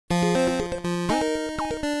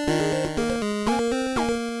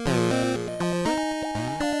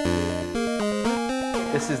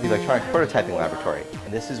This is the electronic prototyping laboratory,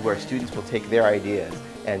 and this is where students will take their ideas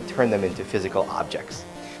and turn them into physical objects.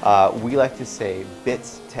 We like to say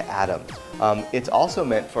bits to atoms. It's also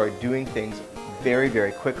meant for doing things very,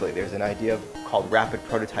 very quickly. There's an idea called rapid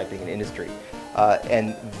prototyping in industry.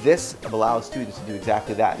 And this allows students to do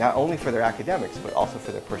exactly that, not only for their academics, but also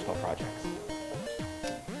for their personal projects.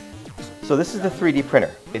 So this is the 3D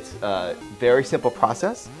printer. It's a very simple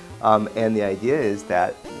process, and the idea is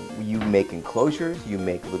that you make enclosures, you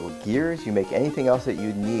make little gears, you make anything else that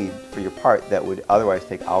you need for your part that would otherwise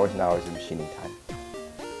take hours and hours of machining time.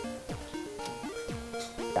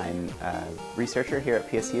 I'm a researcher here at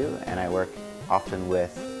PSU, and I work often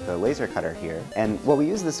with the laser cutter here. And what we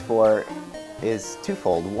use this for is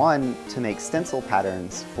twofold. One, to make stencil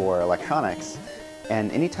patterns for electronics,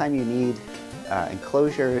 and anytime you need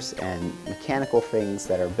enclosures and mechanical things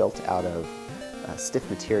that are built out of stiff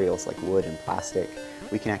materials like wood and plastic,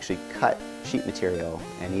 we can actually cut sheet material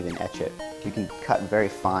and even etch it. You can cut very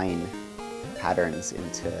fine patterns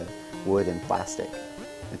into wood and plastic.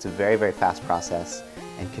 It's a very, very fast process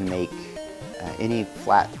and can make any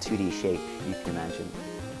flat 2D shape you can imagine.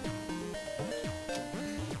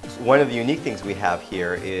 One of the unique things we have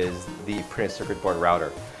here is the printed circuit board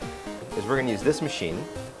router. We're going to use this machine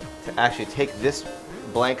to actually take this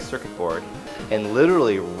blank circuit board and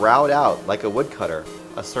literally route out, like a woodcutter,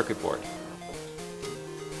 a circuit board.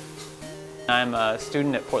 I'm a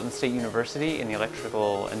student at Portland State University in the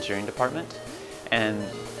electrical engineering department, and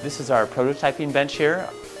this is our prototyping bench here.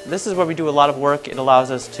 This is where we do a lot of work. It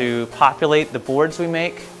allows us to populate the boards we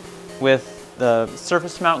make with the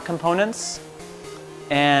surface mount components,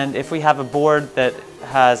 and if we have a board that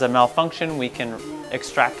has a malfunction, we can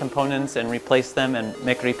extract components and replace them and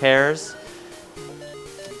make repairs.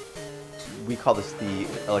 We call this the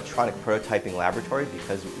electronic prototyping laboratory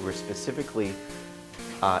because we're specifically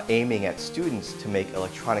aiming at students to make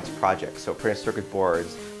electronics projects, so printed circuit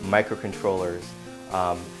boards, microcontrollers,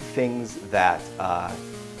 things that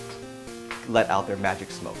let out their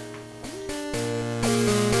magic smoke.